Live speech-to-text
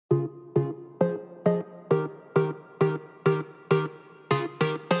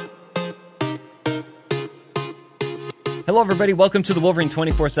Hello, everybody. Welcome to the Wolverine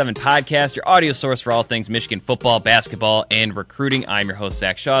 24/7 podcast, your audio source for all things Michigan football, basketball, and recruiting. I'm your host,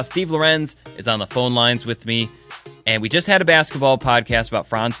 Zach Shaw. Steve Lorenz is on the phone lines with me, and we just had a basketball podcast about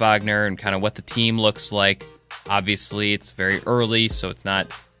Franz Wagner and kind of what the team looks like. Obviously, it's very early, so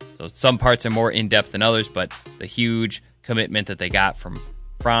some parts are more in-depth than others, but the huge commitment that they got from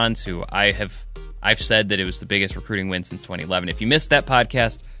Franz, who I've said that it was the biggest recruiting win since 2011. If you missed that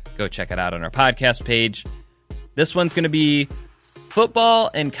podcast, go check it out on our podcast page. This one's going to be football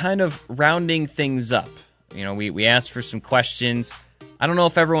and kind of rounding things up. You know, we asked for some questions. I don't know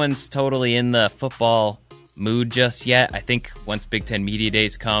if everyone's totally in the football mood just yet. I think once Big Ten Media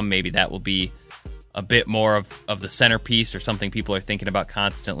Days come, maybe that will be a bit more of the centerpiece or something people are thinking about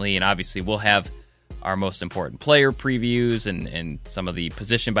constantly. And obviously we'll have our most important player previews and some of the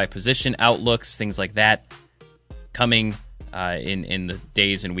position-by-position outlooks, things like that, coming in the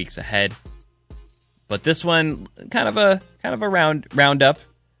days and weeks ahead. But this one, kind of a roundup.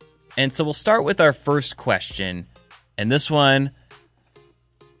 And so we'll start with our first question. And this one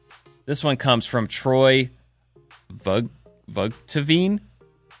comes from Troy Vugtavine.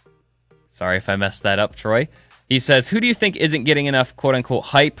 Sorry if I messed that up, Troy. He says, who do you think isn't getting enough quote-unquote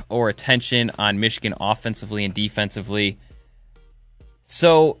hype or attention on Michigan offensively and defensively?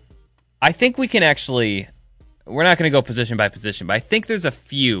 So I think we can actually, we're not going to go position by position, but I think there's a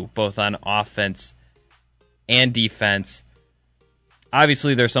few both on offense and defense.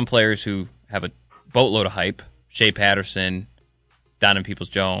 Obviously, there are some players who have a boatload of hype. Shea Patterson, Donovan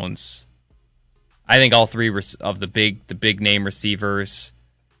Peoples-Jones. I think all three of the big name receivers.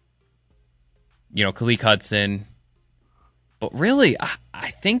 You know, Khaleke Hudson. But really,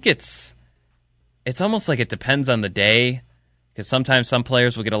 I think it's almost like it depends on the day, because sometimes some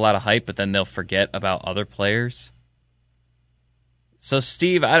players will get a lot of hype, but then they'll forget about other players. So,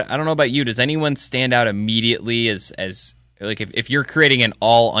 Steve, I don't know about you. Does anyone stand out immediately as like if you're creating an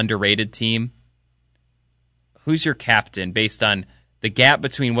all underrated team? Who's your captain based on the gap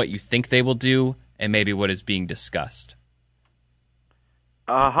between what you think they will do and maybe what is being discussed?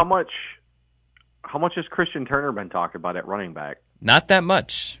 How much has Christian Turner been talked about at running back? Not that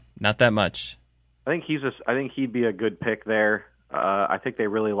much. I think he'd be a good pick there. I think they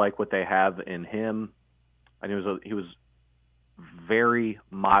really like what they have in him. I know he was very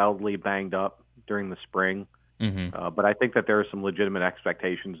mildly banged up during the spring, but I think that there are some legitimate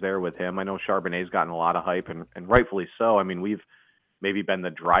expectations there with him. I know Charbonnet's gotten a lot of hype, and rightfully so. I mean, we've maybe been the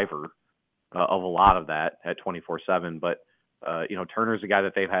driver of a lot of that at 24/7, but Turner's a guy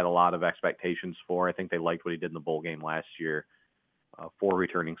that they've had a lot of expectations for. I think they liked what he did in the bowl game last year. 4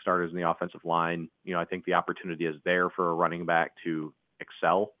 returning starters in the offensive line. I think the opportunity is there for a running back to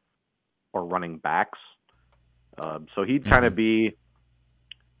excel, or running backs. So he'd probably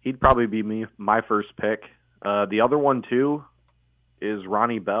be my first pick. The other one too is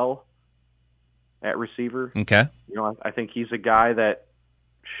Ronnie Bell at receiver. Okay. I think he's a guy that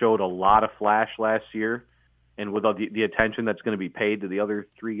showed a lot of flash last year, and with all the attention that's going to be paid to the other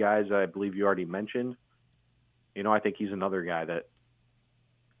 3 guys that I believe you already mentioned, I think he's another guy that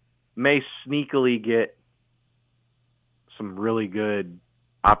may sneakily get some really good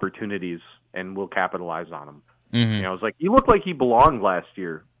opportunities, and will capitalize on them. It's like he looked like he belonged last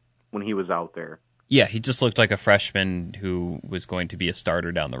year when he was out there. Yeah, he just looked like a freshman who was going to be a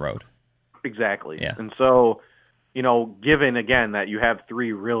starter down the road. Exactly. Yeah. And so, given, again, that you have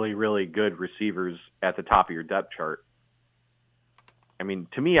 3 really, really good receivers at the top of your depth chart, I mean,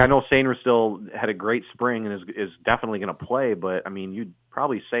 to me, I know Sainer still had a great spring and is definitely going to play, but, I mean, you'd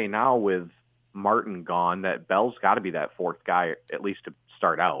probably say now with Martin gone that Bell's got to be that 4th guy, at least to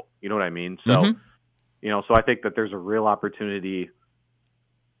start out. You know what I mean? So, so I think that there's a real opportunity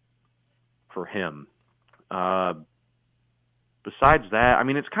for him. Besides that, I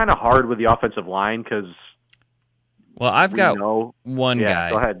mean, it's kind of hard with the offensive line because... Well, I've got one guy.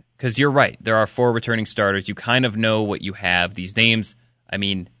 Go ahead. Because you're right. There are 4 returning starters. You kind of know what you have. These names, I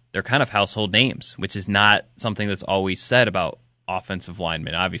mean, they're kind of household names, which is not something that's always said about offensive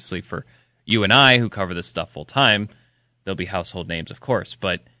linemen. Obviously, for you and I who cover this stuff full time, they'll be household names, of course.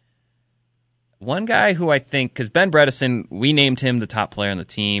 But one guy who I think, because Ben Bredesen, we named him the top player on the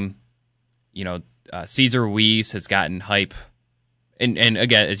team. Cesar Ruiz has gotten hype. And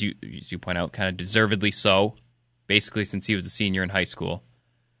again, as you point out, kind of deservedly so, basically since he was a senior in high school.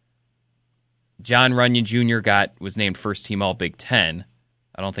 John Runyon Jr. was named first team All Big Ten.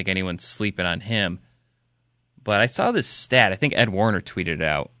 I don't think anyone's sleeping on him. But I saw this stat. I think Ed Warner tweeted it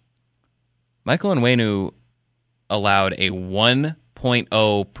out. Michael Onwenu allowed a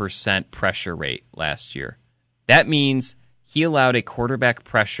 1.0% pressure rate last year. That means he allowed a quarterback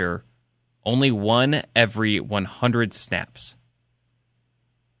pressure Only 1 every 100 snaps.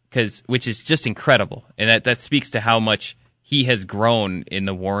 Which is just incredible. And that speaks to how much he has grown in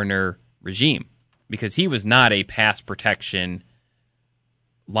the Warner regime. Because he was not a pass protection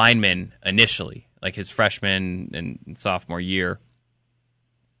lineman initially, like his freshman and sophomore year.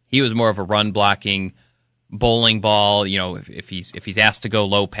 He was more of a run blocking bowling ball. If he's asked to go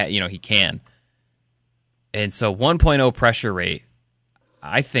low, he can. And so 1.0 pressure rate,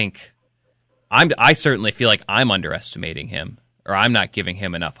 I certainly feel like I'm underestimating him, or I'm not giving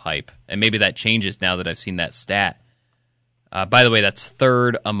him enough hype. And maybe that changes now that I've seen that stat. By the way, that's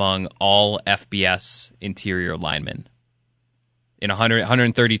third among all FBS interior linemen in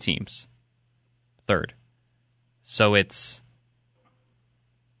 130 teams. Third. So it's,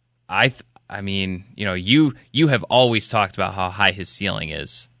 you have always talked about how high his ceiling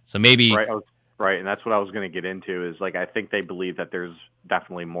is. So maybe right, and that's what I was going to get into. Is I think they believe that there's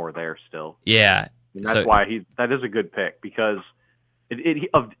definitely more there still. Yeah, and that's why that is a good pick, because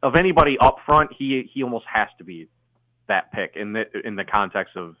of anybody up front, he almost has to be that pick in the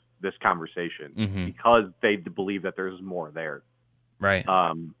context of this conversation, because they believe that there's more there. Right.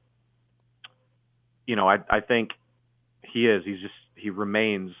 I think he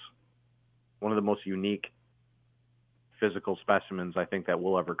remains one of the most unique physical specimens I think that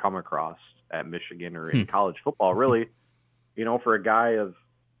we'll ever come across at Michigan or in college football, really. For a guy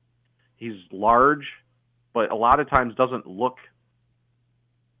he's large, but a lot of times doesn't look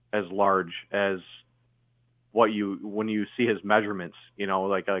as large as when you see his measurements.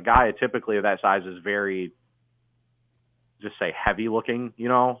 Like a guy typically of that size is very, just say, heavy looking.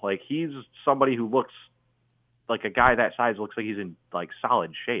 Like he's somebody who looks like, a guy that size looks like he's in like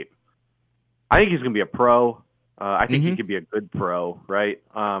solid shape. I think he's going to be a pro. I think he could be a good pro, right?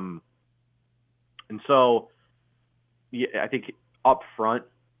 And so, yeah, I think up front,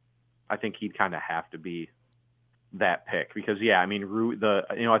 I think he'd kind of have to be that pick, because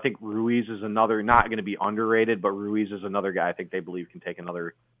I think Ruiz is another, not going to be underrated, but Ruiz is another guy I think they believe can take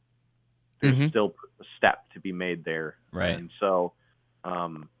another. There's still a step to be made there, right? And so,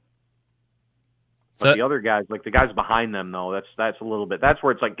 but the other guys, like the guys behind them, though, that's a little bit, that's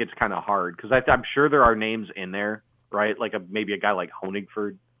where it's gets kind of hard, because I'm sure there are names in there, right? Like maybe a guy like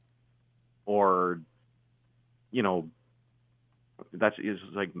Honigford, or is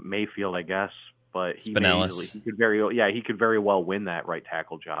like Mayfield, I guess. But he could very well win that right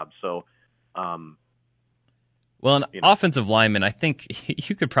tackle job. So, an offensive lineman, I think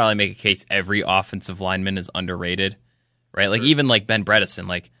you could probably make a case every offensive lineman is underrated, right? Like even like Ben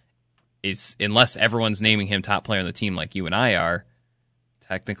Bredesen, unless everyone's naming him top player on the team like you and I are,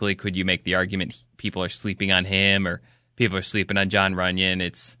 technically could you make the argument people are sleeping on him or people are sleeping on John Runyon?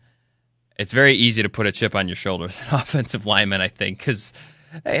 It's very easy to put a chip on your shoulder as an offensive lineman, I think, because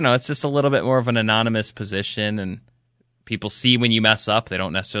it's just a little bit more of an anonymous position, and people see when you mess up. They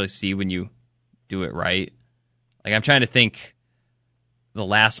don't necessarily see when you do it right. Like, I'm trying to think the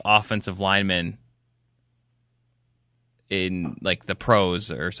last offensive lineman in, like, the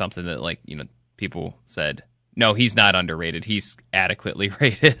pros or something that, people said, no, he's not underrated. He's adequately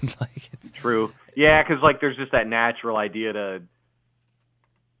rated. It's true. Yeah, because, there's just that natural idea to,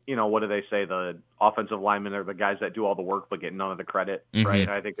 what do they say? The offensive linemen are the guys that do all the work but get none of the credit, right? And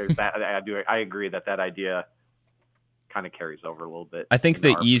I think there's that. I agree that idea kind of carries over a little bit. I think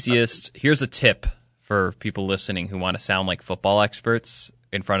the easiest. Here's a tip for people listening who want to sound like football experts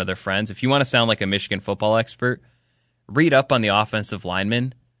in front of their friends. If you want to sound like a Michigan football expert, read up on the offensive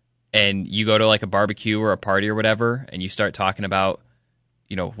linemen, and you go to a barbecue or a party or whatever, and you start talking about,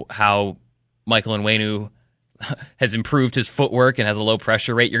 how Michael Onwenu has improved his footwork and has a low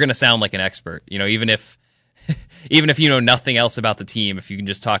pressure rate, you're going to sound like an expert. Even if you know nothing else about the team, if you can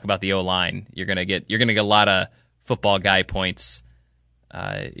just talk about the O-line, you're going to get a lot of football guy points,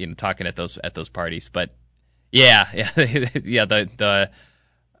 talking at those parties. But yeah,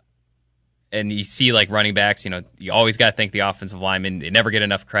 and you see running backs, you always got to thank the offensive linemen. They never get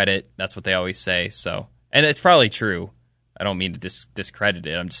enough credit. That's what they always say. So, and it's probably true. I don't mean to discredit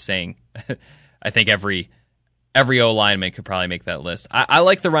it. I'm just saying, I think every O-lineman could probably make that list. I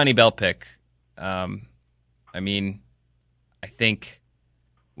like the Ronnie Bell pick. I think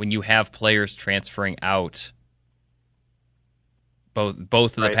when you have players transferring out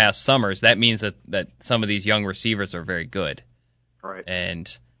both of the past summers, that means that some of these young receivers are very good. Right.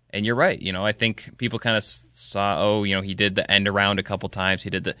 And you're right. I think people kind of saw, he did the end around a couple times.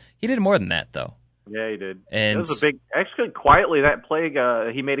 He did more than that, though. Yeah, he did. And it was actually quietly, that play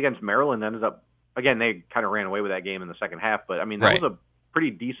he made against Maryland ended up, again, they kind of ran away with that game in the second half, but that was a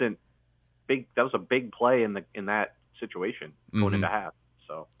pretty decent, that was a big play in that situation going into half.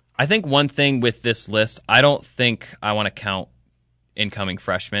 So I think one thing with this list, I don't think I want to count incoming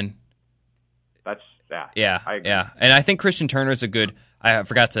freshmen. Yeah. And I think Christian Turner's a good. I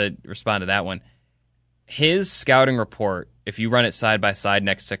forgot to respond to that one. His scouting report, if you run it side by side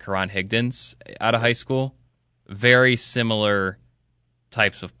next to Karan Higdon's out of high school, very similar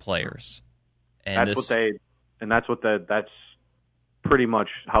types of players. And that's pretty much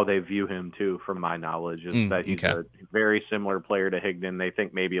how they view him too, from my knowledge, is that he's a very similar player to Higdon. They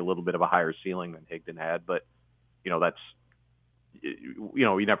think maybe a little bit of a higher ceiling than Higdon had, but you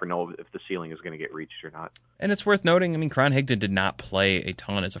never know if the ceiling is going to get reached or not. And it's worth noting, I mean, Karan Higdon did not play a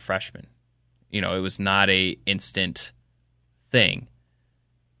ton as a freshman. It was not a instant thing.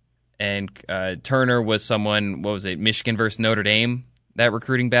 And Turner was someone, Michigan versus Notre Dame, that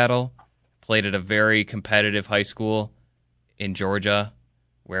recruiting battle. Played at a very competitive high school in Georgia,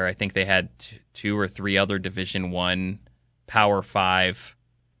 where I think they had 2 or 3 other Division I Power 5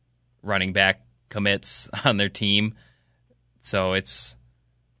 running back commits on their team. So it's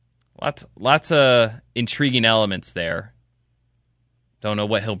lots of intriguing elements there. Don't know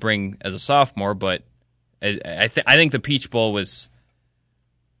what he'll bring as a sophomore, but I think the Peach Bowl was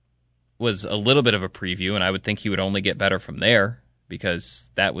a little bit of a preview, and I would think he would only get better from there, because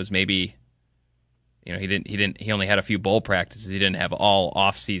that was maybe, he only had a few bowl practices. He didn't have all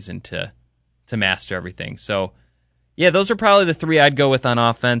off season to master everything. So yeah, those are probably the 3 I'd go with on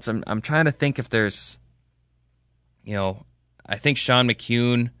offense. I'm trying to think if there's, I think Sean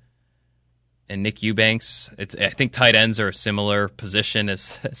McCune and Nick Eubanks. I think tight ends are a similar position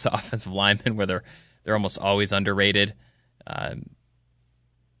as offensive linemen, where they're almost always underrated.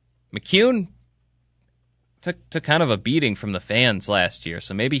 McCune took kind of a beating from the fans last year,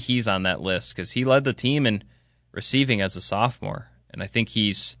 so maybe he's on that list, because he led the team in receiving as a sophomore, and I think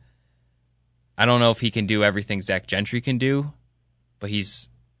I don't know if he can do everything Zach Gentry can do, but he's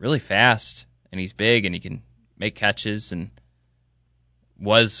really fast and he's big and he can make catches, and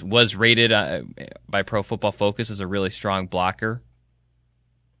was rated by Pro Football Focus as a really strong blocker.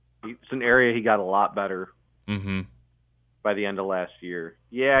 It's an area he got a lot better by the end of last year.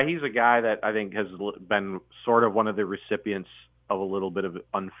 Yeah, he's a guy that I think has been sort of one of the recipients of a little bit of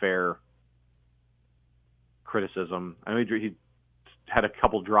unfair criticism. I mean, he had a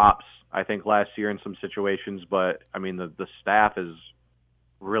couple drops, I think, last year in some situations, but I mean, the staff is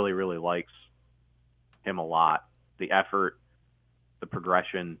really, really likes him a lot. The effort, the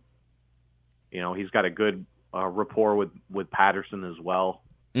progression. He's got a good rapport with Patterson as well.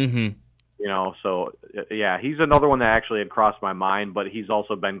 Mm-hmm. So yeah, he's another one that actually had crossed my mind, but he's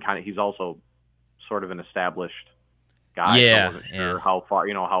also he's also sort of an established guy. Yeah. So I wasn't sure how far,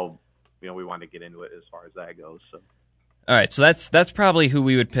 how we wanted to get into it as far as that goes. So. All right, so that's probably who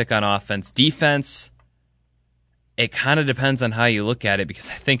we would pick on offense. Defense, it kind of depends on how you look at it, because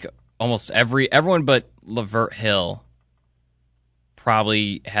I think almost everyone but Lavert Hill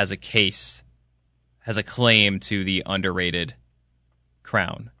probably has a claim to the underrated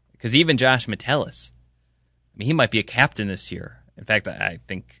crown. Because even Josh Metellus, I mean, he might be a captain this year. In fact, I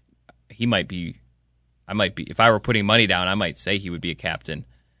think he might be. If I were putting money down, I might say he would be a captain.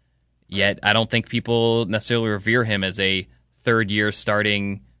 Yet I don't think people necessarily revere him as a third-year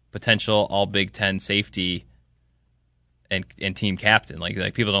starting potential all Big Ten safety and team captain. Like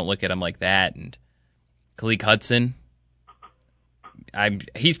people don't look at him like that. And Khaleke Hudson,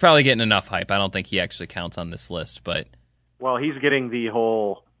 he's probably getting enough hype. I don't think he actually counts on this list, but well, he's getting the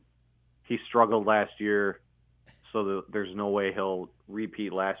whole he struggled last year, so there's no way he'll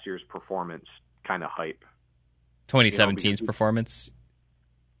repeat last year's performance kind of hype. 2017's performance.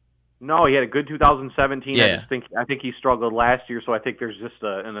 No, he had a good 2017. Yeah. I think he struggled last year, so I think there's just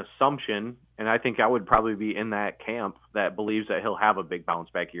an assumption, and I think I would probably be in that camp that believes that he'll have a big bounce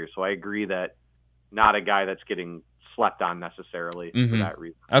back year. So I agree that not a guy that's getting slept on necessarily for that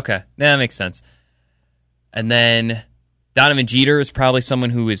reason. Okay, that makes sense. And then Donovan Jeter is probably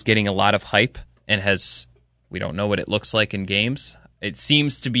someone who is getting a lot of hype and we don't know what it looks like in games. It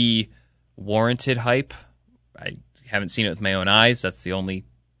seems to be warranted hype. I haven't seen it with my own eyes. That's the only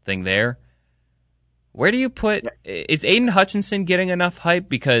thing there. Where do you put? Is Aiden Hutchinson getting enough hype?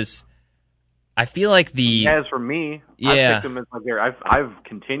 Because I feel like as for me, I've picked him as I've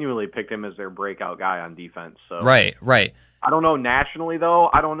continually picked him as their breakout guy on defense. So right. I don't know nationally though.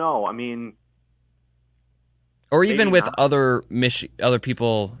 I don't know. I mean, or even with other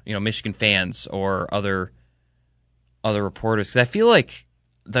people, Michigan fans or other reporters. Because I feel like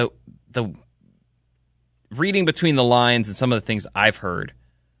the reading between the lines and some of the things I've heard,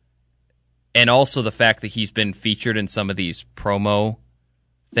 and also the fact that he's been featured in some of these promo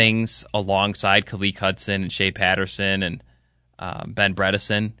things alongside Khaleke Hudson and Shea Patterson and Ben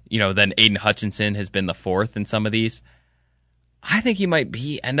Bredesen. Then Aiden Hutchinson has been the fourth in some of these. I think he might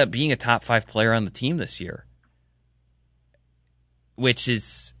end up being a top 5 player on the team this year,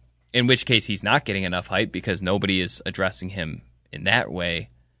 in which case he's not getting enough hype because nobody is addressing him in that way.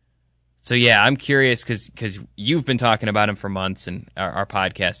 So yeah, I'm curious because you've been talking about him for months, and our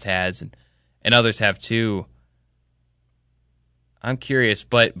podcast has, and others have too. I'm curious,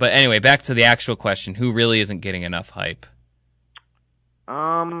 but anyway, back to the actual question: who really isn't getting enough hype?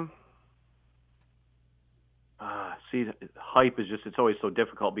 See, hype is it's always so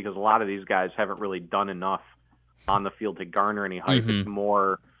difficult because a lot of these guys haven't really done enough on the field to garner any hype. It's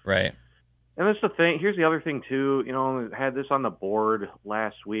more right. And that's the thing. Here's the other thing too. I had this on the board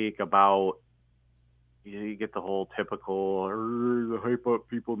last week about you get the whole typical hype up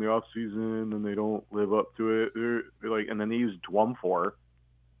people in the off season and they don't live up to it. And then they use Dwumfor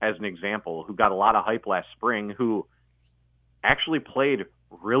as an example, who got a lot of hype last spring, who actually played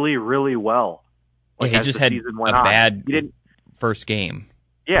really, really well. He just had a bad first game.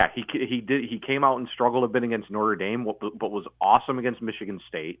 Yeah, he did. He came out and struggled a bit against Notre Dame, but was awesome against Michigan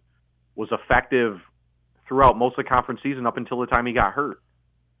State. Was effective throughout most of the conference season up until the time he got hurt.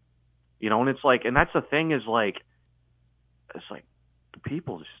 And it's like, and that's the thing is like, it's like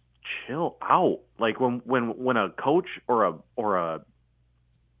people just chill out. Like when a coach or a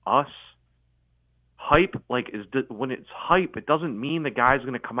us hype when it's hype, it doesn't mean the guy's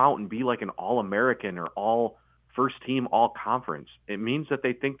going to come out and be like an All-American or all first team all conference. It means that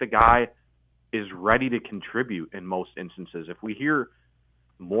they think the guy is ready to contribute in most instances. If we hear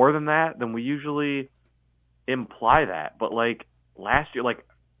more than that, then we usually imply that. But like last year, it's like,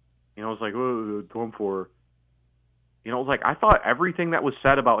 Dwumfor. It was like, I thought everything that was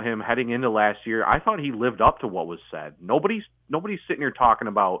said about him heading into last year, I thought he lived up to what was said. Nobody's sitting here talking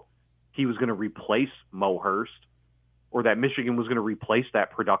about he was going to replace Mo Hurst or that Michigan was going to replace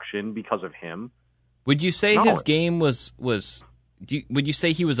that production because of him. Would you say his game would you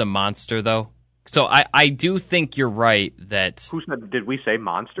say he was a monster, though? So I do think you're right that... Who said, did we say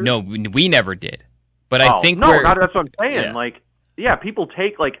monster? No, we never did. But I think that's what I'm saying. Yeah. People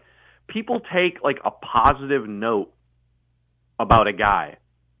take a positive note about a guy,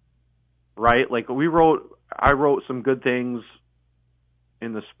 right? Like I wrote some good things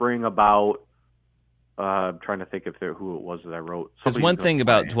in the spring about, I'm trying to think who it was that I wrote. There's one thing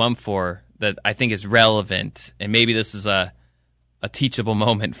about Dwumfor that I think is relevant, and maybe this is a teachable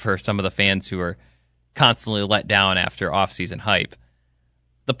moment for some of the fans who are constantly let down after off-season hype.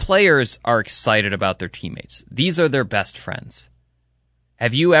 The players are excited about their teammates. These are their best friends.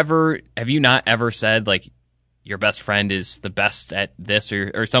 Have you not ever said, like, your best friend is the best at this,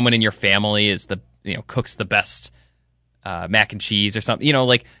 or someone in your family is cooks the best mac and cheese or something?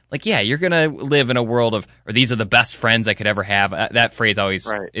 Yeah, you're gonna live in a world of, or these are the best friends I could ever have. That phrase always,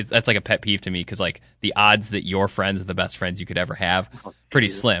 right. That's like a pet peeve to me, because like the odds that your friends are the best friends you could ever have, pretty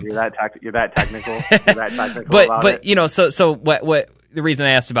slim. You're that technical. You're that technical. But so what the reason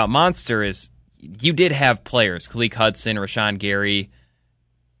I asked about Monster is you did have players, Khaleke Hudson, Rashawn Gary.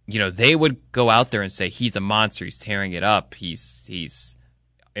 They would go out there and say he's a monster. He's tearing it up. He's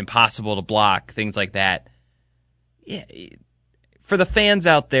impossible to block. Things like that. Yeah, for the fans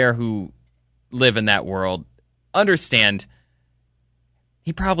out there who live in that world, understand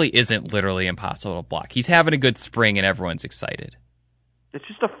he probably isn't literally impossible to block. He's having a good spring and everyone's excited. It's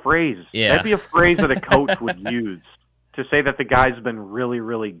just a phrase. Yeah. That'd be a phrase that a coach would use to say that the guy's been really,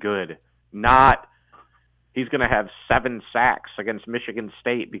 really good. Not he's going to have 7 sacks against Michigan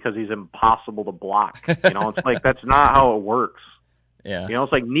State because he's impossible to block. It's like that's not how it works. Yeah.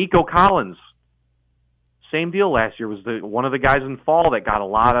 It's like Nico Collins. Same deal last year, was one of the guys in fall that got a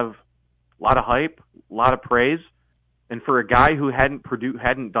lot of hype, a lot of praise, and for a guy who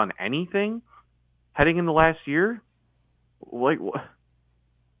hadn't done anything heading into last year, like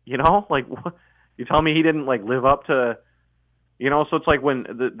you tell me he didn't live up to, so it's like when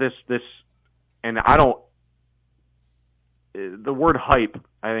this, and I don't, the word hype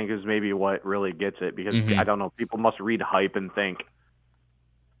I think is maybe what really gets it, because I don't know, people must read hype and think,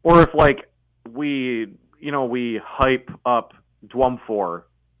 or if we hype up Dwumfor,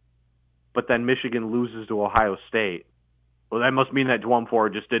 but then Michigan loses to Ohio State. Well, that must mean that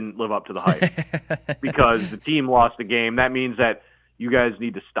Dwumfor just didn't live up to the hype because the team lost the game. That means that you guys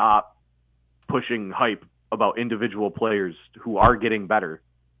need to stop pushing hype about individual players who are getting better.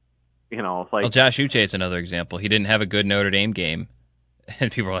 Well, Josh Uche is another example. He didn't have a good Notre Dame game,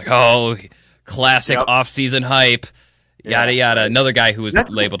 and people were like, "Oh, classic off-season hype." Yada yada. Another guy who was That's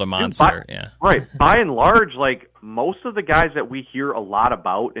labeled a monster. Yeah. Right. By and large, like most of the guys that we hear a lot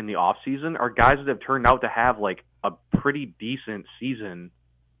about in the off season are guys that have turned out to have like a pretty decent season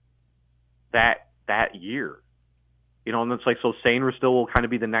that year. And it's like so Sainer still will kind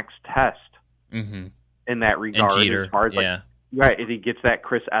of be the next test in that regard. And Jeter, as far as, like, right, if he gets that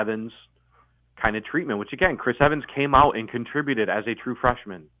Chris Evans kind of treatment, which again, Chris Evans came out and contributed as a true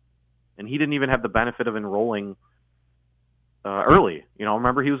freshman, and he didn't even have the benefit of enrolling early.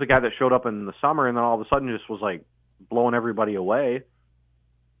 Remember, he was a guy that showed up in the summer and then all of a sudden just was like blowing everybody away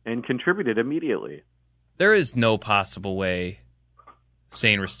and contributed immediately. There is no possible way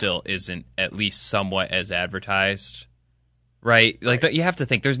Sainer still isn't at least somewhat as advertised, right? Like you have to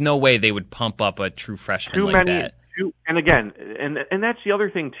think there's no way they would pump up a true freshman that. And again, and that's the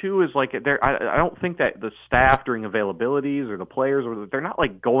other thing too, is like I don't think that the staff during availabilities or the players, or they're not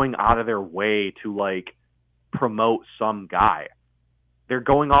like going out of their way to like promote some guy. They're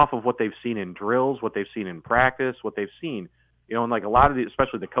going off of what they've seen in drills, what they've seen in practice, what they've seen. And like a lot of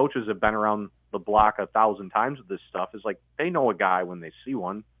especially the coaches have been around the block 1,000 times with this stuff. Is like they know a guy when they see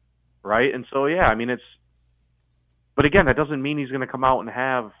one, right? And so yeah, I mean but again, that doesn't mean he's going to come out and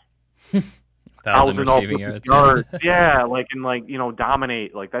have 1,000 receiving yards. Yeah,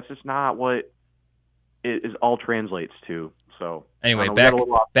 dominate. Like that's just not what it is all translates to. So anyway,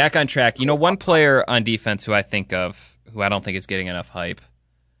 back on track. One player on defense who I think of, who I don't think is getting enough hype,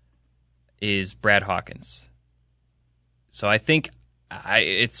 is Brad Hawkins. So I think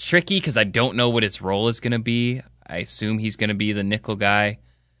it's tricky because I don't know what his role is going to be. I assume he's going to be the nickel guy.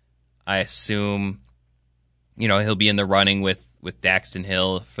 I assume, he'll be in the running with Daxton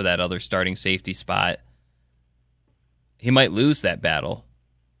Hill for that other starting safety spot. He might lose that battle.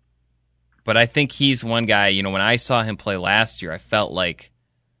 But I think he's one guy, when I saw him play last year, I felt like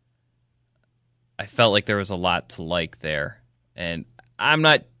there was a lot to like there. And I'm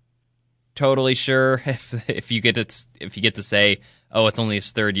not totally sure if you get to say, oh, it's only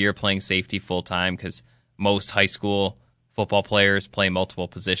his third year playing safety full time, because most high school football players play multiple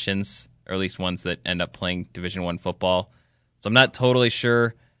positions, or at least ones that end up playing Division I football. So I'm not totally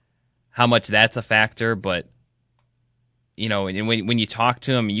sure how much that's a factor, but when you talk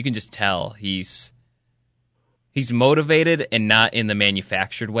to him, you can just tell he's motivated and not in the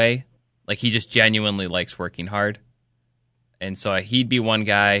manufactured way. Like he just genuinely likes working hard. And so he'd be one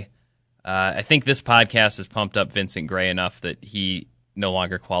guy. I think this podcast has pumped up Vincent Gray enough that he no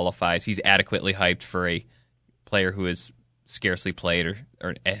longer qualifies. He's adequately hyped for a player who has scarcely played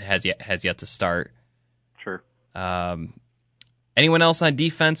or has yet to start. Sure. Anyone else on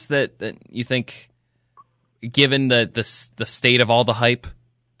defense that you think, given the state of all the hype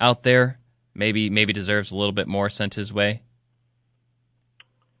out there, maybe deserves a little bit more sent his way?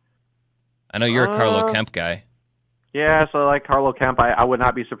 I know you're a Carlo Kemp guy. Yeah, so I like Carlo Kemp. I would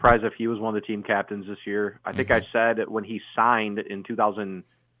not be surprised if he was one of the team captains this year. I think I said when he signed in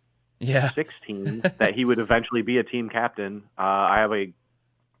 2016 that he would eventually be a team captain. I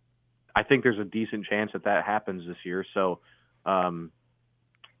think there's a decent chance that happens this year. So,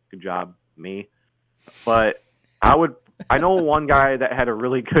 good job, me. But I know one guy that had a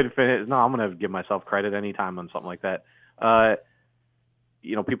really good finish. No, I'm going to give myself credit anytime on something like that.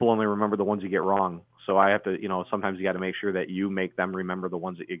 People only remember the ones you get wrong. So I have to, sometimes you got to make sure that you make them remember the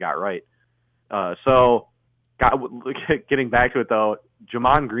ones that you got right. Getting back to it though,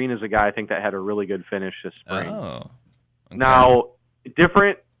 Jamon Green is a guy I think that had a really good finish this spring. Oh, okay. Now,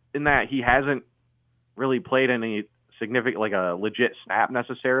 different in that he hasn't really played any significant, like a legit snap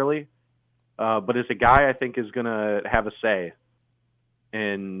necessarily, but is a guy I think is going to have a say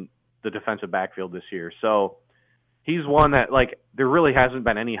in the defensive backfield this year. So he's one that, like, there really hasn't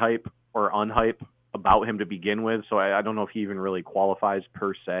been any hype or unhype about him to begin with, so I don't know if he even really qualifies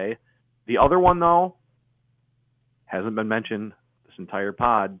per se. The other one, though, hasn't been mentioned this entire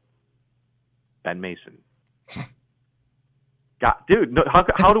pod, Ben Mason. God, dude,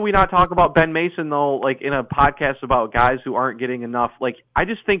 how do we not talk about Ben Mason, though, like, in a podcast about guys who aren't getting enough? Like, I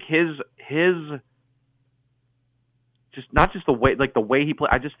just think his just not just the way he plays,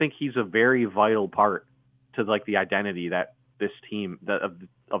 I just think he's a very vital part to, like, the identity that this team,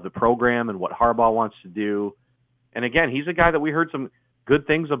 of the program and what Harbaugh wants to do. And again, he's a guy that we heard some good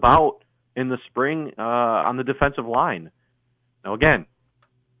things about in the spring on the defensive line. Now, again,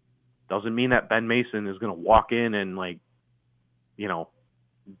 doesn't mean that Ben Mason is going to walk in and, like,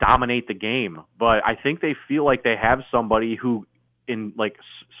 dominate the game. But I think they feel like they have somebody who, in, like,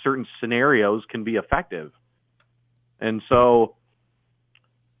 certain scenarios, can be effective. And so,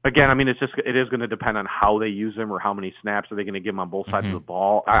 again, I mean, it is going to depend on how they use him or how many snaps are they going to give him on both sides of the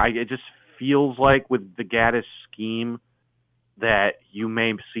ball. It just feels like with the Gaddis scheme that you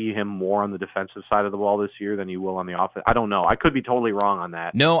may see him more on the defensive side of the ball this year than you will on the offense. I don't know. I could be totally wrong on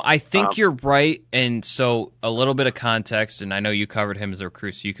that. No, I think you're right. And so a little bit of context, and I know you covered him as a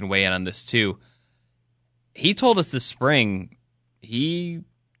recruit, so you can weigh in on this too. He told us this spring he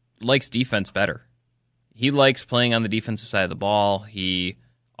likes defense better. He likes playing on the defensive side of the ball. He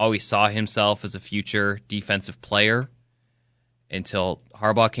always saw himself as a future defensive player until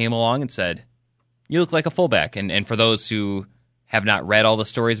Harbaugh came along and said, "You look like a fullback." And for those who have not read all the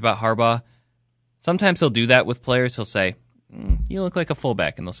stories about Harbaugh, sometimes he'll do that with players. He'll say, "You look like a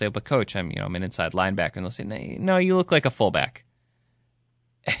fullback," and they'll say, "But coach, I'm an inside linebacker," and they'll say, "No, you look like a fullback."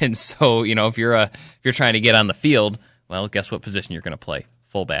 And so, if you're trying to get on the field, well, guess what position you're going to play?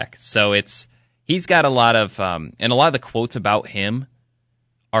 Fullback. So he's got a lot of and a lot of the quotes about him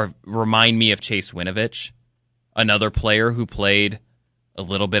remind me of Chase Winovich, another player who played a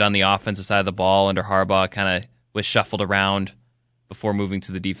little bit on the offensive side of the ball under Harbaugh, kind of was shuffled around before moving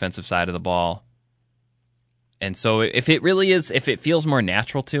to the defensive side of the ball. And so if it feels more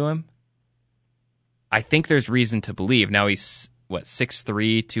natural to him, I think there's reason to believe. Now he's,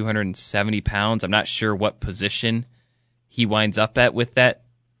 6'3", 270 pounds. I'm not sure what position he winds up at with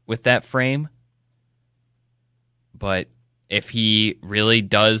that frame. But if he really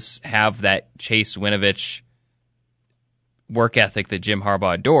does have that Chase Winovich work ethic that Jim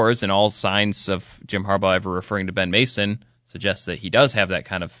Harbaugh adores, and all signs of Jim Harbaugh ever referring to Ben Mason suggests that he does have that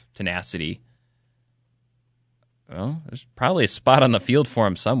kind of tenacity, well, there's probably a spot on the field for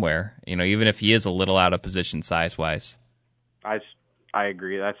him somewhere, even if he is a little out of position size-wise. I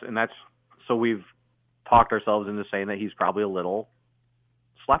agree. That's so we've talked ourselves into saying that he's probably a little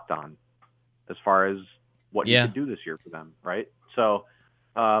slept on as far as what he could do this year for them, right? So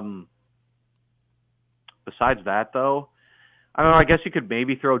besides that, though, I don't know. I guess you could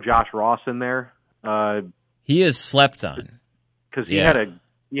maybe throw Josh Ross in there. He is slept on because he had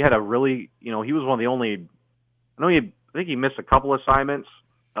a really, he was one of the only. I think he missed a couple assignments,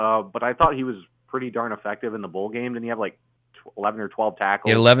 but I thought he was pretty darn effective in the bowl game. Didn't he have like 11 or 12 tackles?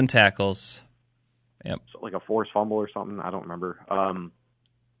 He had 11 tackles. Yep. So like a forced fumble or something. I don't remember.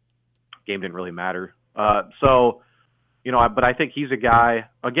 Game didn't really matter. But I think he's a guy,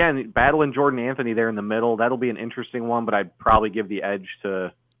 again, battling Jordan Anthony there in the middle. That'll be an interesting one, but I'd probably give the edge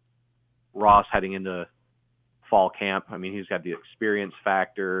to Ross heading into fall camp. I mean, he's got the experience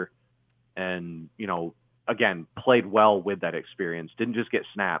factor and, again, played well with that experience. Didn't just get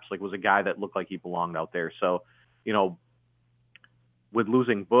snaps. Like, was a guy that looked like he belonged out there. So, with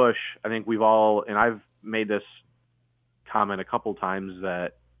losing Bush, I think we've all, and I've made this comment a couple times,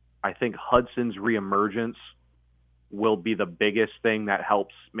 that I think Hudson's reemergence will be the biggest thing that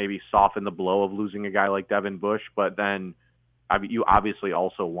helps maybe soften the blow of losing a guy like Devin Bush. But then you obviously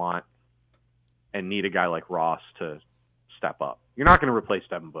also want and need a guy like Ross to step up. You're not going to replace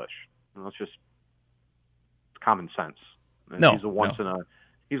Devin Bush. It's just common sense. No, he's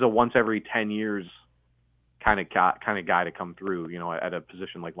a once every 10 years kind of guy to come through, at a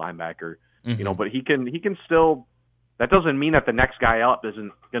position like linebacker. Mm-hmm. But he can still. That doesn't mean that the next guy up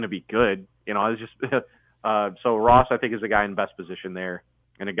isn't going to be good. It's just so Ross, I think, is a guy in best position there,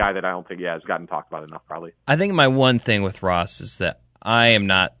 and a guy that I don't think has gotten talked about enough probably. I think my one thing with Ross is that I am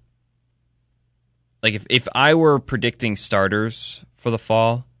not like if I were predicting starters for the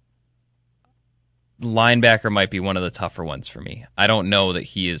fall, linebacker might be one of the tougher ones for me. I don't know that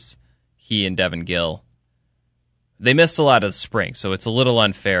he and Devin Gill. They missed a lot of the spring, so it's a little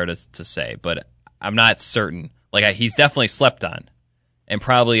unfair to say, but I'm not certain. He's definitely slept on and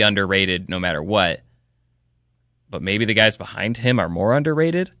probably underrated no matter what. But maybe the guys behind him are more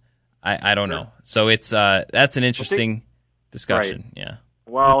underrated. I don't know. So it's that's an interesting discussion. Right. Yeah.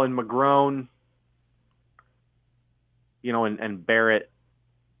 Well, and McGrone, and Barrett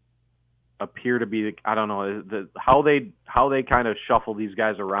appear to be. I don't know how they kind of shuffle these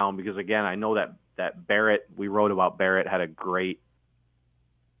guys around, because again, I know that Barrett, we wrote about Barrett, had a great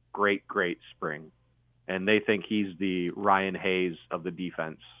spring. And they think he's the Ryan Hayes of the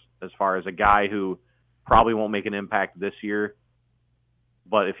defense, as far as a guy who probably won't make an impact this year,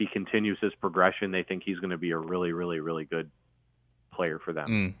 but if he continues his progression, they think he's going to be a really, really, really good player for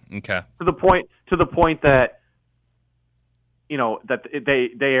them. Okay. To the point that that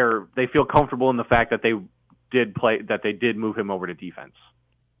they feel comfortable in the fact that they did move him over to defense,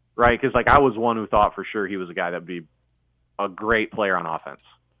 right? Because I was one who thought for sure he was a guy that'd be a great player on offense.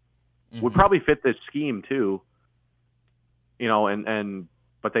 Mm-hmm. Would probably fit this scheme too,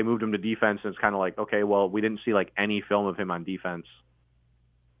 but they moved him to defense, and it's kind of like, okay, well, we didn't see any film of him on defense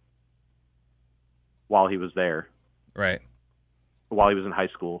while he was there. Right. while he was in high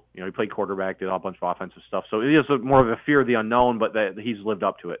school. You know, he played quarterback, did a bunch of offensive stuff. So it is more of a fear of the unknown, but that he's lived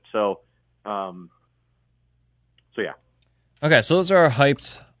up to it. So yeah. Okay, so those are our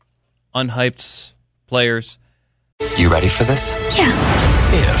hyped, unhyped players. You ready for this? Yeah.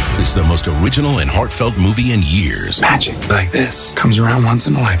 If is the most original and heartfelt movie in years. Magic like this comes around once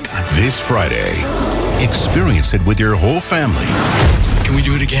in a lifetime. This Friday, experience it with your whole family. Can we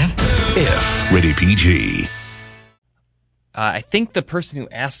do it again? If, rated PG. I think the person who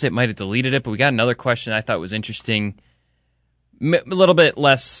asked it might have deleted it, but we got another question I thought was interesting. A little bit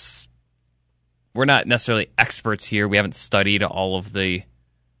less. We're not necessarily experts here. We haven't studied all of the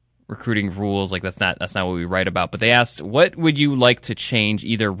recruiting rules. Like that's not what we write about. But they asked, what would you like to change,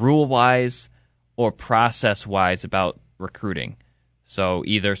 either rule-wise or process-wise, about recruiting? So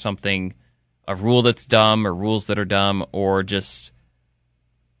either a rule that's dumb, or rules that are dumb, or just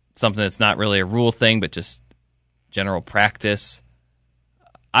something that's not really a rule thing, but just general practice.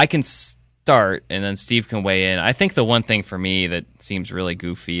 I can start, and then Steve can weigh in. I think the one thing for me that seems really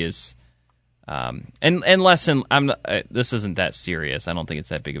goofy is, and lesson. This isn't that serious. I don't think it's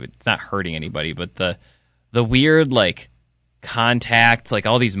that big of it's not hurting anybody, but the weird like contact, like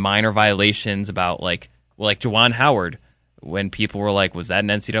all these minor violations about like Juwan Howard, when people were like, was that an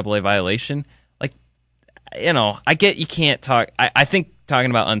NCAA violation? Like, you know, I get you can't talk. I think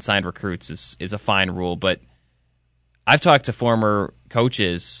talking about unsigned recruits is a fine rule, but I've talked to former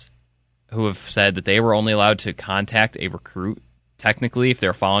coaches who have said that they were only allowed to contact a recruit, technically, if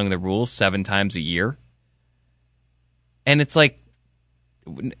they're following the rules, 7 times a year. And it's like,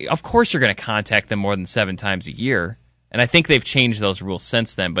 of course you're going to contact them more than 7 times a year. And I think they've changed those rules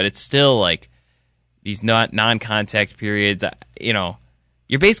since then, but it's still like these non-contact periods. You know,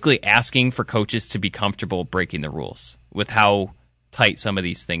 you're basically asking for coaches to be comfortable breaking the rules with how tight some of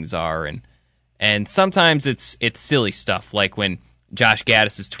these things are. And sometimes it's silly stuff, like when Josh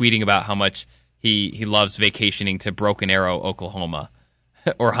Gaddis is tweeting about how much he loves vacationing to Broken Arrow, Oklahoma,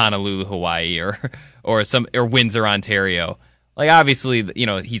 or Honolulu, Hawaii, or Windsor, Ontario. Like, obviously, you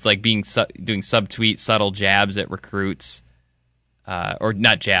know, he's like doing subtweet subtle jabs at recruits, or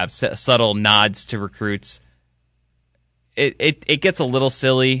not jabs, subtle nods to recruits. It gets a little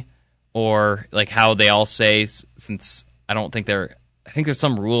silly, or like how they all say, since I think there's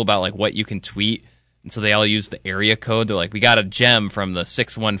some rule about like what you can tweet, and so they all use the area code. They're like, we got a gem from the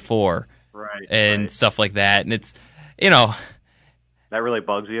 614, right, stuff like that. And it's, you know, that really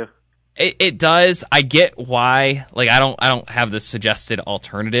bugs you. It does. I get why. Like, I don't have this suggested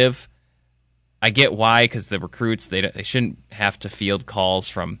alternative. I get why, because the recruits, they shouldn't have to field calls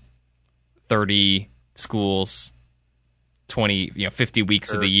from 30 schools, 50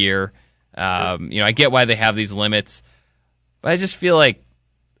 weeks of the year. You know, I get why they have these limits. But I just feel like,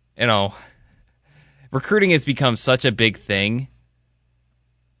 you know, recruiting has become such a big thing.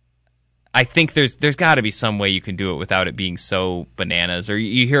 I think there's got to be some way you can do it without it being so bananas. Or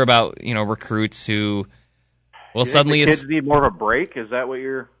you hear about, you know, recruits who, well, suddenly kids need more of a break. Is that what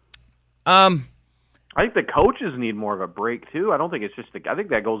you're? I think the coaches need more of a break too. I don't think it's just. I think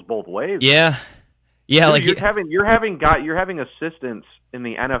that goes both ways. Yeah. Dude, like you're having assistants in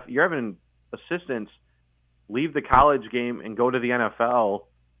the NFL. You're having assistants leave the college game and go to the NFL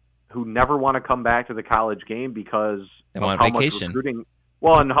who never want to come back to the college game because they want vacation.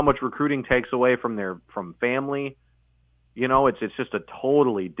 And how much recruiting takes away from family. You know, it's just a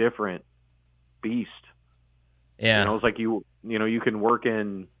totally different beast. Yeah. You know, it's like you can work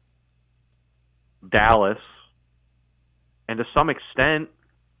in Dallas, and to some extent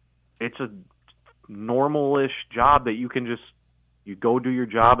it's a normal-ish job that you can just go do your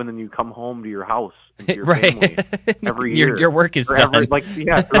job and then you come home to your house and to your family every year. Your work is done.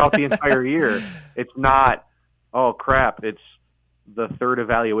 Throughout the entire year. It's not, oh crap, it's the third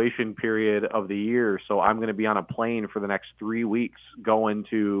evaluation period of the year, so I'm going to be on a plane for the next 3 weeks going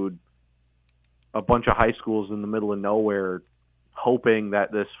to a bunch of high schools in the middle of nowhere hoping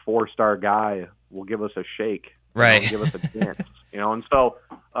that this 4-star guy will give us a shake. Right. Give us a chance. You know, and so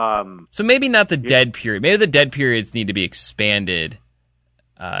so maybe not the dead period. Maybe the dead periods need to be expanded.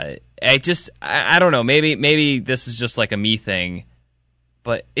 I don't know. Maybe this is just like a me thing,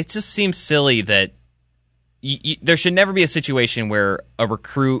 but it just seems silly that there should never be a situation where a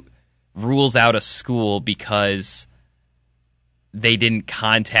recruit rules out a school because they didn't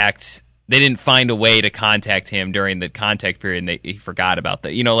find a way to contact him during the contact period and he forgot about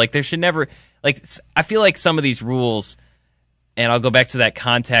that. You know, like there should never, like, I feel like some of these rules, and I'll go back to that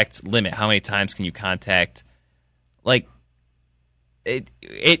contact limit. How many times can you contact? Like, it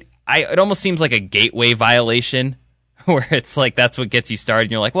almost seems like a gateway violation where it's like that's what gets you started.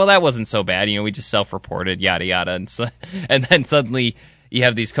 And you're like, well, that wasn't so bad. We just self-reported, yada yada, and then suddenly you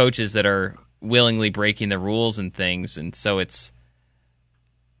have these coaches that are willingly breaking the rules and things, and so it's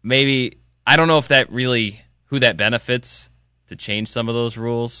maybe I don't know if that really who that benefits to change some of those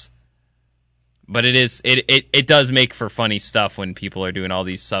rules, but it does make for funny stuff when people are doing all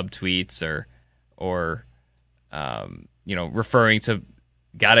these subtweets or referring to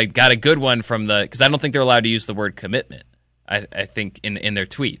got a good one from because I don't think they're allowed to use the word commitment. I think in their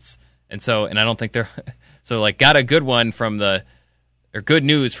tweets, and I don't think they're so like got a good one from or good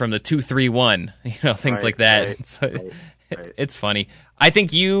news from the 231, things like that. Right, so right. It's funny. I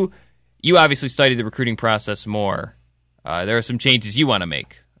think you obviously studied the recruiting process more. There are some changes you want to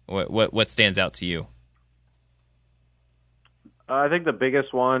make. What stands out to you? I think the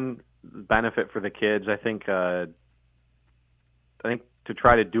biggest one, benefit for the kids. I think to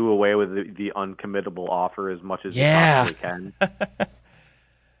try to do away with the uncommittable offer as much as you possibly can.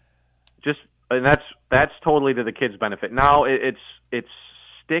 And that's totally to the kids' benefit. Now it's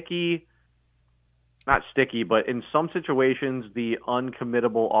sticky, not sticky, but in some situations the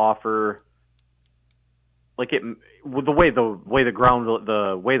uncommittable offer, like the way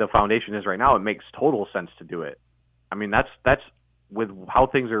the foundation is right now, it makes total sense to do it. I mean that's with how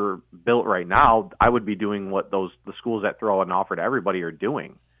things are built right now, I would be doing what the schools that throw an offer to everybody are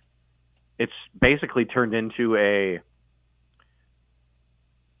doing. It's basically turned into a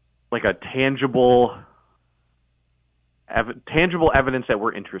tangible evidence that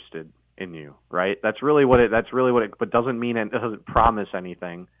we're interested in you, right? That's really what it, but doesn't mean, it doesn't promise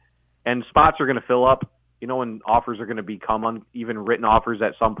anything. And spots are going to fill up, and offers are going to become, even written offers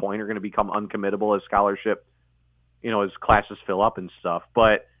at some point are going to become uncommittable as scholarship, as classes fill up and stuff.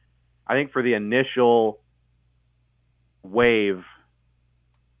 But I think for the initial wave,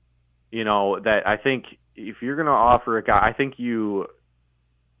 that I think if you're going to offer a guy, I think you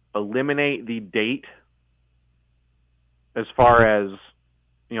eliminate the date as far as,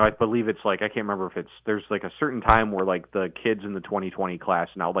 I believe it's I can't remember if there's a certain time where the kids in the 2020 class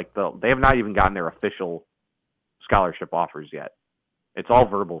now, they have not even gotten their official scholarship offers yet. It's all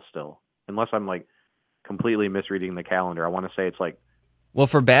verbal still, unless I'm completely misreading the calendar. I want to say it's well,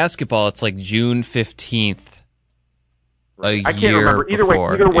 for basketball, it's June 15th. Right. I can't remember. Either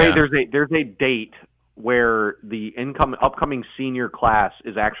way, yeah. there's a date where the upcoming senior class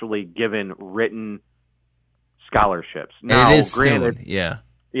is actually given written scholarships. Now, it is granted, soon. Yeah.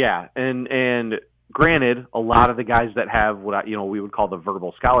 Yeah, and granted, a lot of the guys that have what we would call the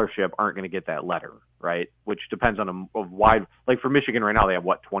verbal scholarship aren't going to get that letter, right? Which depends on a wide. For Michigan right now, they have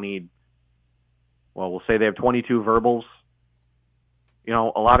 20. Well, we'll say they have 22 verbals. A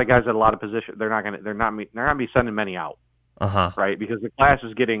lot of guys at a lot of positions, they're not going to be sending many out, right? Because the class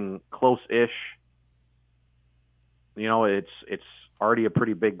is getting close-ish. It's already a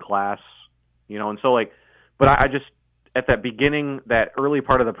pretty big class, and so but I just, at that beginning, that early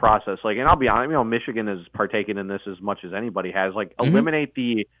part of the process, and I'll be honest, Michigan has partaken in this as much as anybody has, eliminate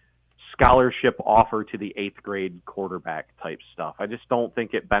the scholarship offer to the 8th grade quarterback type stuff. I just don't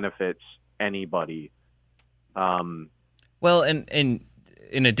think it benefits anybody. Well, and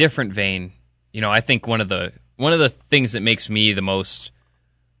in a different vein, I think one of the things that makes me the most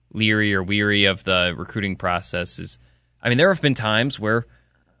leery or weary of the recruiting process is, there have been times where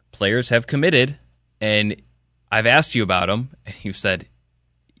players have committed, and I've asked you about them, and you've said,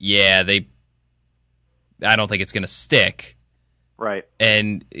 yeah, I don't think it's going to stick. Right.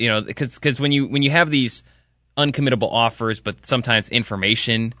 And, because when you have these uncommittable offers, but sometimes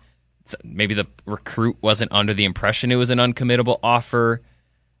information, maybe the recruit wasn't under the impression it was an uncommittable offer,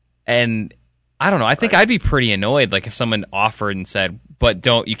 and I don't know. I think I'd be pretty annoyed, if someone offered and said, but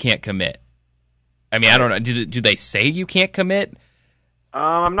you can't commit. I don't know. Do they say you can't commit?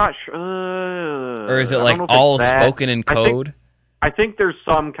 I'm not sure. Or is it all spoken in code? I think there's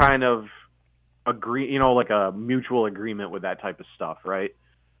some kind of a mutual agreement with that type of stuff, right?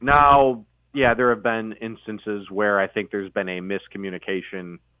 Now, yeah, there have been instances where I think there's been a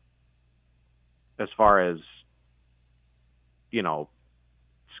miscommunication as far as,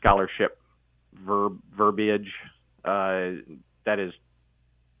 scholarship verbiage that is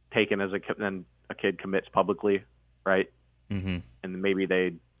taken as then a kid commits publicly, right? Mm-hmm. And maybe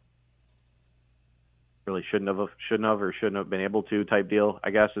they really shouldn't have been able to type deal,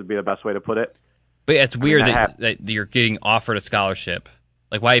 I guess would be the best way to put it. But it's weird that you're getting offered a scholarship.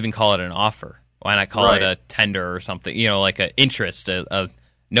 Why even call it an offer? Why not call it a tender or something? An interest, a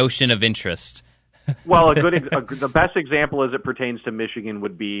notion of interest. Well, the best example as it pertains to Michigan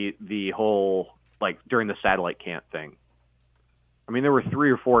would be the whole, during the satellite camp thing. There were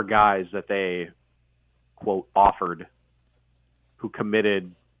 3 or 4 guys that they quote offered who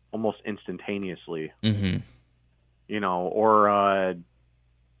committed almost instantaneously. Mm-hmm. You know, or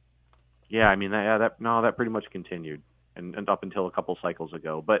yeah, I mean that pretty much continued and up until a couple cycles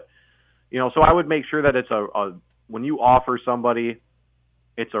ago. But you know, so I would make sure that it's a when you offer somebody,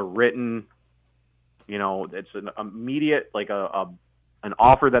 it's a written, you know, it's an immediate, like an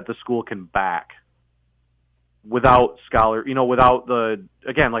offer that the school can back without without the,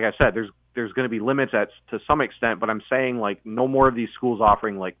 again, like I said, there's going to be limits to some extent, but I'm saying like no more of these schools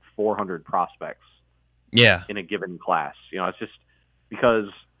offering like 400 prospects. Yeah. In a given class. You know, it's just because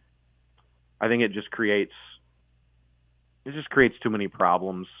I think it just creates too many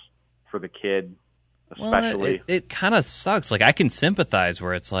problems for the kid, especially. Well, it kind of sucks. Like, I can sympathize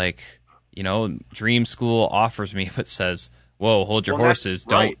where it's like, you know, dream school offers me but says, whoa, hold your horses,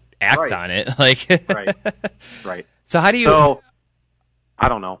 don't act on it. Like, right. So how do you? So I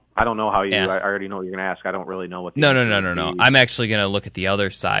don't know how you. Yeah. I already know what you're gonna ask. I don't really know what. No. I'm actually gonna look at the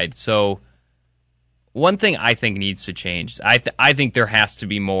other side. So one thing I think needs to change. I think there has to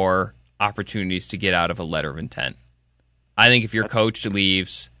be more opportunities to get out of a letter of intent. I think if your coach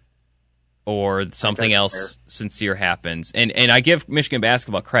leaves or something else sincere happens, and I give Michigan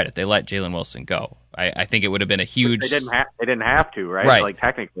basketball credit, they let Jalen Wilson go. I think it would have been a huge. They didn't have to, right? Like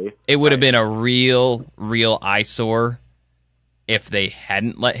technically, it would have been a real eyesore if they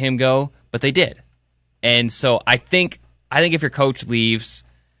hadn't let him go, but they did. And so I think if your coach leaves,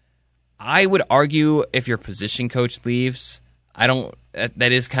 I would argue if your position coach leaves,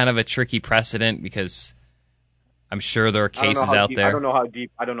 that is kind of a tricky precedent because I'm sure there are cases out there. I don't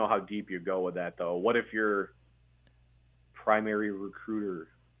know how deep you go with that though. What if your primary recruiter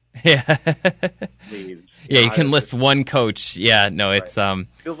leaves? You can list one coach. Yeah, no, it's feels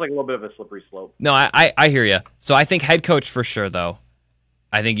like a little bit of a slippery slope. No, I hear you. So I think head coach for sure though.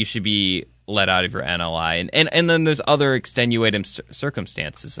 I think you should be let out of your NLI, and then there's other extenuating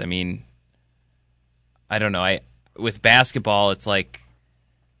circumstances. I mean, I don't know. With basketball, it's like,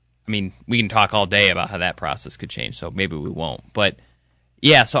 I mean, we can talk all day about how that process could change, so maybe we won't. But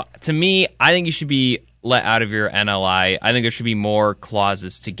yeah, so to me, I think you should be let out of your NLI. I think there should be more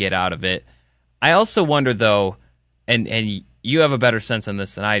clauses to get out of it. I also wonder though, and you have a better sense on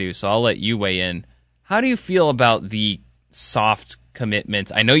this than I do, so I'll let you weigh in. How do you feel about the soft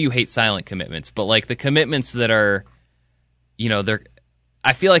commitments? I know you hate silent commitments, but like the commitments that are, you know,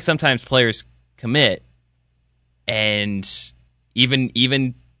 I feel like sometimes players commit, and even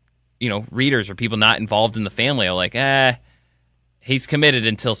you know, readers or people not involved in the family are like, he's committed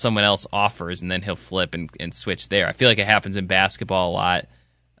until someone else offers, and then he'll flip and switch there. I feel like it happens in basketball a lot.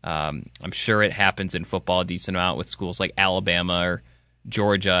 I'm sure it happens in football a decent amount with schools like Alabama or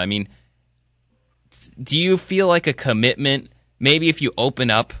Georgia. I mean, do you feel like a commitment, maybe if you open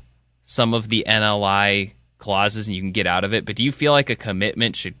up some of the NLI clauses and you can get out of it, but do you feel like a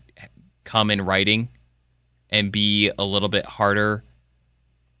commitment should come in writing and be a little bit harder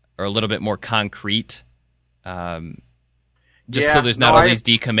or a little bit more concrete? So there's not all these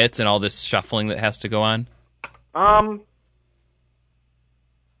decommits and all this shuffling that has to go on?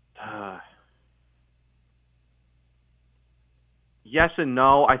 Yes and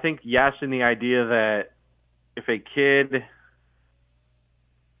no. I think yes in the idea that if a kid,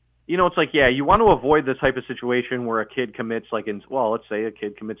 you know, it's like, yeah, you want to avoid the type of situation where a kid commits let's say a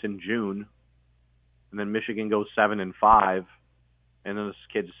kid commits in June, and then Michigan goes 7-5, and then this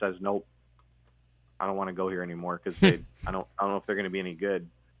kid says, nope, I don't want to go here anymore because I don't know if they're going to be any good,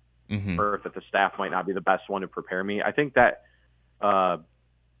 or if the staff might not be the best one to prepare me. I think that,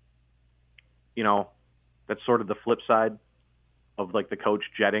 you know, that's sort of the flip side of like the coach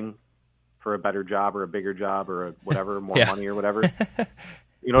jetting for a better job or a bigger job or whatever, more money or whatever.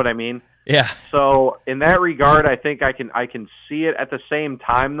 You know what I mean? Yeah. So in that regard, I think I can see it. At the same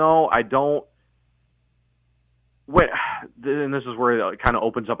time, though, I don't. And this is where it kind of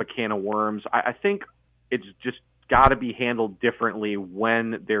opens up a can of worms. I think it's just got to be handled differently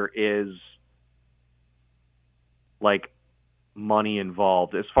when there is like money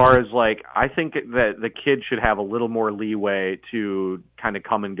involved. As far as like, I think that the kid should have a little more leeway to kind of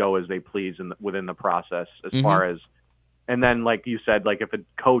come and go as they please within the process. As far as, and then like you said, like if a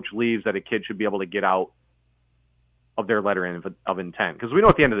coach leaves, that a kid should be able to get out of their letter of intent. Because we know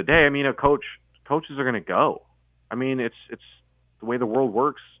at the end of the day, I mean, coaches are going to go. I mean, it's the way the world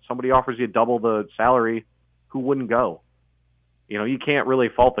works. Somebody offers you double the salary, who wouldn't go? You know, you can't really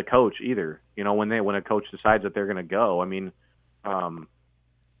fault the coach either. You know, when a coach decides that they're going to go. I mean,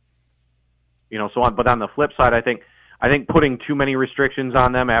 you know, so on. But on the flip side, I think putting too many restrictions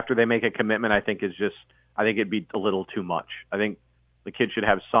on them after they make a commitment, I think it'd be a little too much. I think The kid should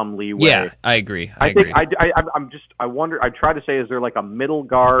have some leeway. Yeah, I agree. I agree. I wonder. I try to say, is there like a middle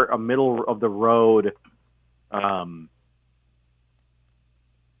of the road,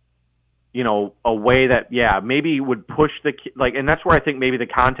 a way that maybe would push the kid, like, and that's where I think maybe the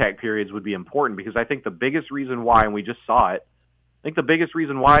contact periods would be important, because I think the biggest reason why, and we just saw it, I think the biggest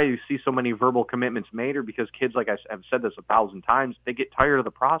reason why you see so many verbal commitments made are because kids, like I have said this 1,000 times, they get tired of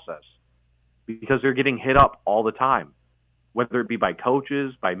the process because they're getting hit up all the time, whether it be by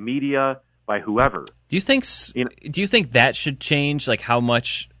coaches, by media, by whoever. Do you think that should change, like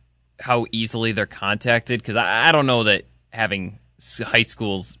how easily they're contacted? Because I don't know that having high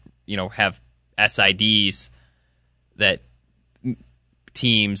schools, have SIDs that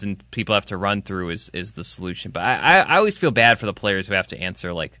teams and people have to run through is the solution. But I always feel bad for the players who have to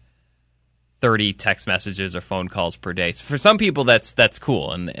answer like 30 text messages or phone calls per day. So for some people that's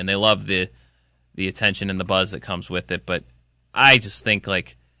cool and they love the attention and the buzz that comes with it. But I just think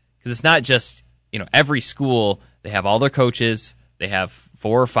because it's not just, every school, they have all their coaches, they have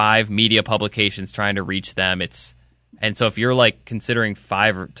 4 or 5 media publications trying to reach them. And so if you're like considering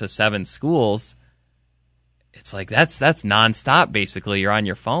 5 to 7 schools, it's like that's nonstop basically. You're on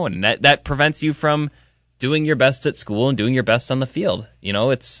your phone, and that prevents you from doing your best at school and doing your best on the field.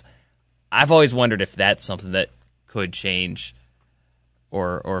 I've always wondered if that's something that could change,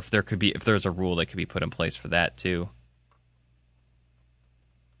 or if there's a rule that could be put in place for that too.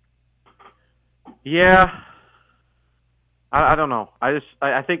 Yeah. I don't know. I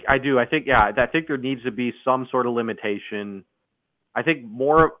think there needs to be some sort of limitation. I think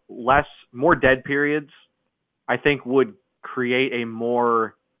more dead periods, I think, would create a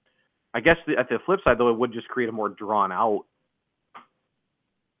more, I guess at the flip side, though, it would just create a more drawn out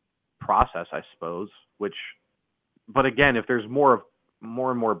process, I suppose, but again, if there's more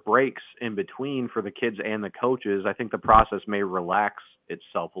and more breaks in between for the kids and the coaches, I think the process may relax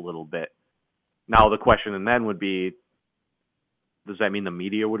itself a little bit. Now, the question then would be, does that mean the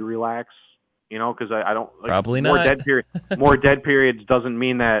media would relax? Because I don't. Probably not. More dead periods doesn't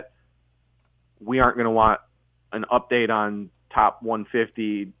mean that we aren't going to want an update on top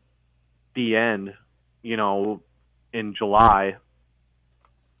 150 DN, in July.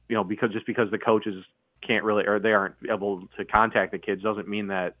 Because the coaches can't really, or they aren't able to contact the kids, doesn't mean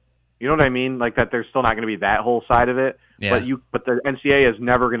that. You know what I mean? Like that, there's still not going to be that whole side of it. Yeah. But the NCAA is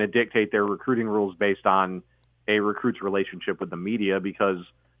never going to dictate their recruiting rules based on a recruit's relationship with the media, because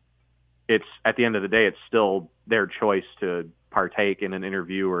it's, at the end of the day, it's still their choice to partake in an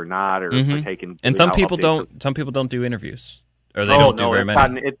interview or not, or partake in. And some people don't do interviews, or they don't do very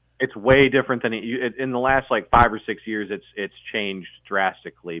many. It's way different than in the last 5 or 6 years. It's changed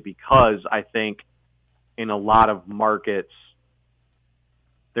drastically, because I think in a lot of markets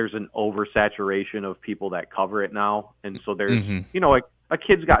there's an oversaturation of people that cover it now, and so there's a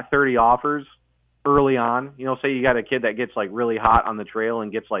kid's got 30 offers early on. Say you got a kid that gets really hot on the trail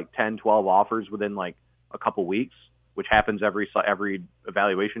and gets 10, 12 offers within a couple weeks, which happens every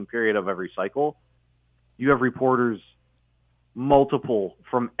evaluation period of every cycle. You have reporters, multiple,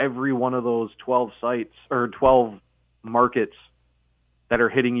 from every one of those 12 sites or 12 markets that are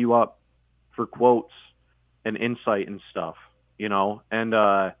hitting you up for quotes and insight and stuff, and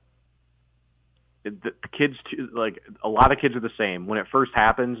the kids, a lot of kids are the same. When it first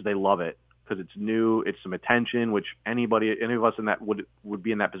happens, they love it because it's new, it's some attention, which any of us in that would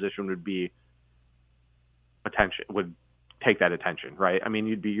be in that position would take that attention, right? I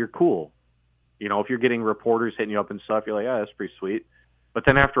mean, you're cool. If you're getting reporters hitting you up and stuff, you're like, that's pretty sweet. But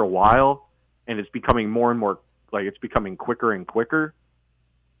then after a while, and it's becoming more and more, it's becoming quicker and quicker,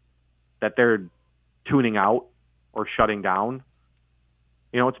 that they're tuning out or shutting down,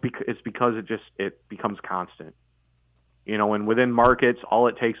 it's because it becomes constant. And within markets, all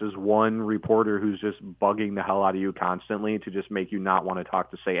it takes is one reporter who's just bugging the hell out of you constantly to just make you not want to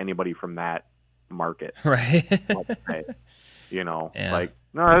talk to, say, anybody from that market. Right. Yeah. No,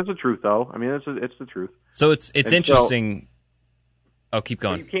 that's the truth, though. I mean, it's the truth. So it's interesting. Keep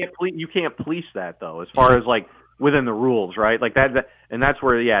going. You can't police that, though, as far as within the rules, right? That, and that's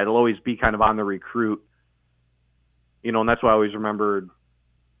where, it'll always be kind of on the recruit. And that's why I always remember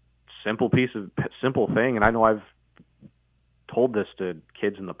simple thing. And I know I've told this to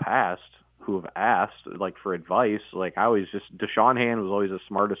kids in the past who have asked for advice. Deshaun Hand was always the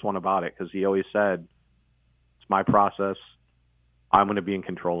smartest one about it, because he always said, it's my process. I'm going to be in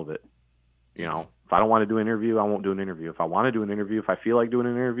control of it. If I don't want to do an interview, I won't do an interview. If I want to do an interview, if I feel like doing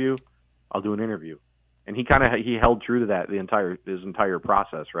an interview, I'll do an interview. And he held true to that his entire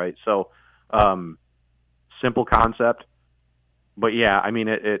process, right? So, simple concept, but yeah, I mean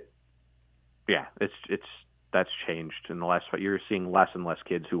it's that's changed in the last 5 years. Seeing less and less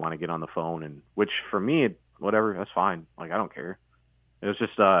kids who want to get on the phone, and which for me, whatever, that's fine. Like, I don't care. It was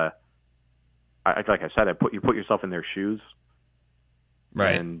just, like I said, you put yourself in their shoes.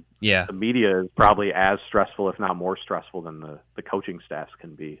 Right. And yeah, the media is probably as stressful, if not more stressful, than the coaching staffs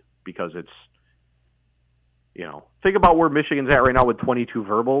can be, because it's, think about where Michigan's at right now with 22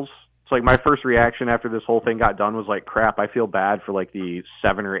 verbals. It's like my first reaction after this whole thing got done was like, crap, I feel bad for like the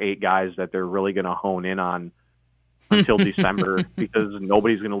 7 or 8 guys that they're really going to hone in on until December, because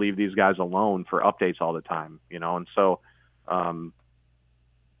nobody's going to leave these guys alone for updates all the time, and so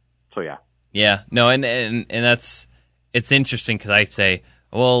yeah. Yeah, no, and that's, it's interesting because I say,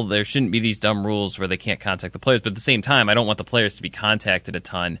 well, there shouldn't be these dumb rules where they can't contact the players, but at the same time, I don't want the players to be contacted a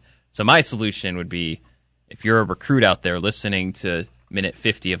ton. So my solution would be, if you're a recruit out there listening to minute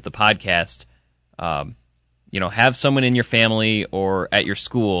 50 of the podcast, have someone in your family or at your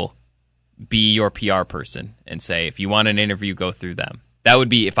school be your PR person and say, if you want an interview, go through them. That would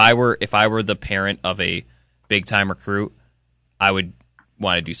be, if I were the parent of a big time recruit, I would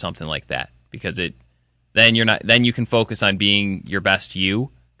want to do something like that, because then you can focus on being your best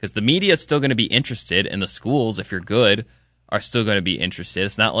you, because the media is still going to be interested, and the schools, if you're good, are still going to be interested.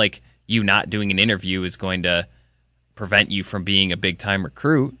 It's not like you not doing an interview is going to prevent you from being a big time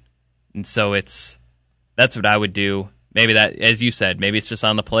recruit. And so that's what I would do. Maybe that, as you said, maybe it's just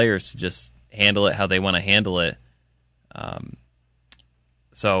on the players to just handle it how they want to handle it.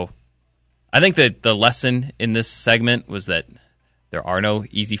 So I think that the lesson in this segment was that there are no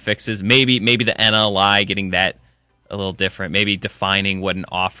easy fixes. Maybe the NLI, getting that a little different. Maybe defining what an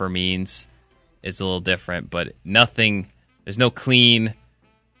offer means is a little different. But there's no clean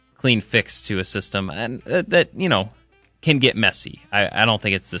fix to a system, and that can get messy. I don't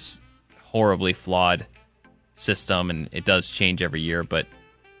think it's this horribly flawed system, and it does change every year, but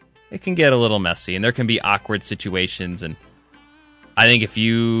it can get a little messy, and there can be awkward situations. And I think if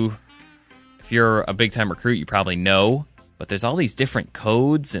you're a big time recruit, you probably know. But there's all these different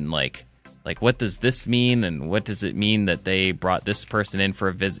codes, and like what does this mean, and what does it mean that they brought this person in for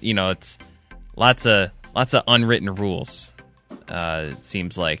a visit? It's lots of unwritten rules. It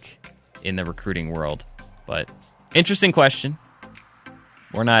seems like in the recruiting world. But interesting question.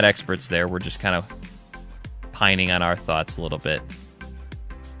 We're not experts there. We're just kind of pining on our thoughts a little bit.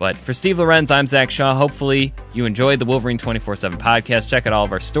 But for Steve Lorenz, I'm Zach Shaw. Hopefully you enjoyed the Wolverine 24/7 podcast. Check out all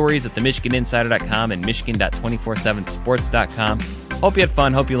of our stories at themichiganinsider.com and michigan.247sports.com. Hope you had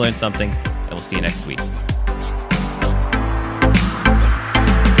fun. Hope you learned something. And we'll see you next week.